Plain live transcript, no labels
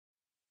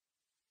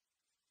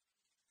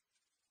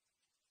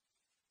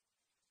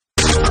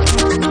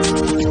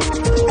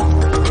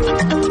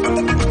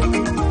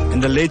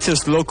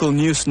Latest local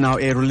news now.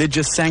 A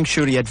religious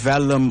sanctuary at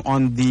Verulam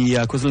on the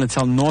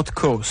KwaZulu-Natal North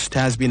Coast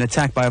has been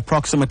attacked by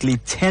approximately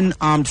 10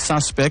 armed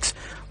suspects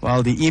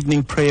while the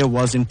evening prayer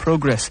was in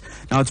progress.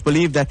 Now, it's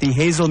believed that the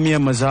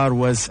Hazelmere Mazar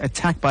was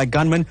attacked by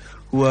gunmen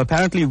who were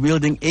apparently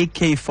wielding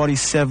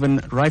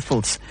AK47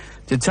 rifles.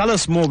 To tell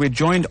us more, we're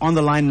joined on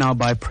the line now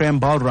by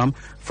Prem Balram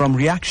from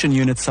Reaction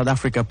Unit South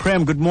Africa.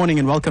 Prem, good morning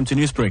and welcome to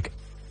Newsbreak.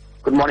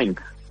 Good morning.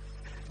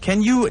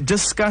 Can you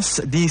discuss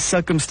the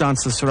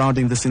circumstances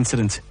surrounding this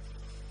incident?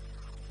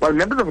 Well,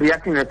 members of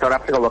Reaction Unit South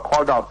Africa were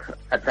called out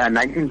at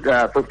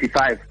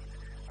 1955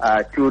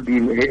 to the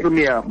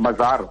Hazelmere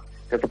Mazar,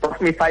 that's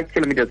approximately 5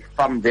 kilometers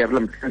from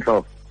Verulam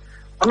Central.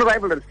 On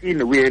arrival at the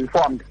scene, we were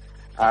informed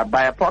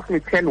by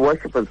approximately 10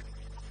 worshippers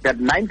that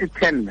 9 to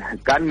 10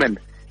 gunmen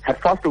had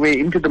forced away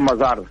into the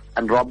Mazar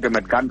and robbed them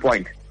at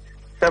gunpoint.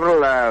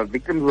 Several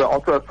victims were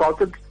also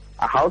assaulted.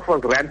 A house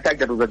was ransacked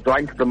that was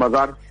adjoined to the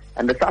Mazar,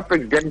 and the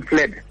suspects then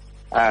fled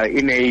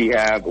in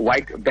a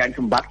white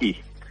Bantam bakkie.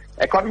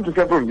 According to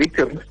several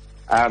victims,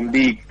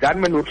 the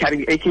gunmen were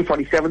carrying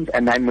AK47's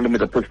and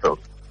 9mm pistols.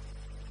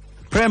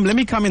 Prem, let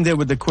me come in there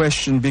with the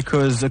question,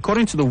 because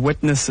according to the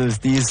witnesses,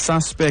 these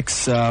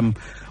suspects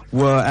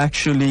were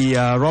actually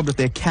robbed of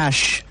their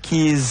cash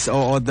keys,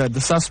 or the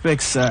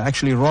suspects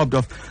actually robbed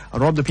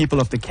the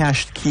people of the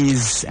cash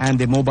keys and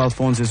their mobile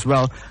phones as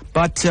well.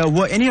 But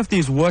were any of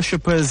these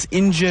worshippers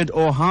injured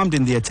or harmed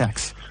in the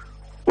attacks?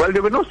 Well,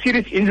 there were no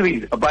serious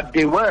injuries, but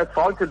they were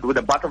assaulted with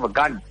the butt of a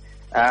gun.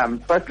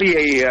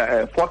 Firstly,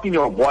 a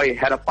 14-year-old boy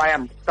had a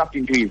firearm stuffed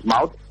into his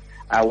mouth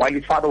while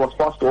his father was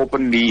forced to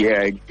open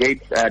the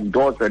gates and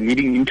doors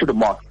leading into the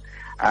mosque.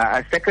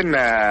 A second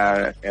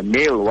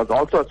male was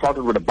also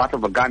assaulted with the butt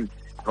of a gun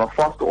and was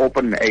forced to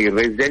open a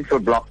residential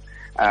block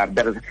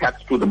that is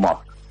attached to the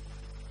mosque.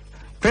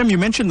 Prem, you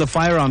mentioned the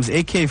firearms.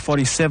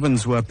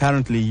 AK47's were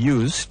apparently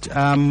used.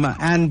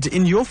 And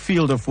in your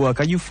field of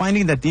work, are you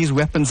finding that these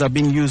weapons are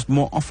being used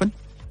more often?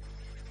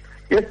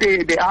 Yes,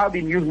 they are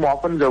being used more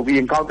often. We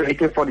encounter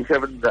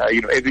AK47s,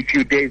 every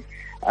few days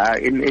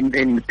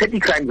in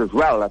petty crimes as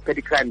well.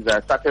 Petty crimes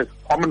such as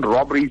common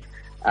robberies,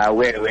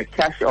 where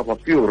cash of a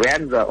few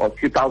rands or a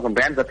few thousand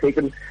rands are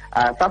taken.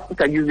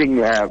 Suspects are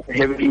using are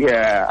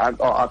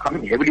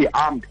coming heavily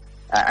armed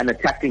and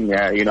attacking,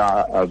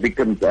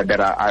 victims that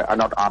are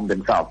not armed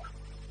themselves.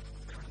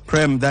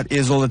 Prem, that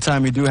is all the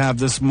time we do have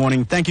this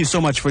morning. Thank you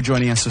so much for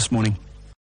joining us this morning.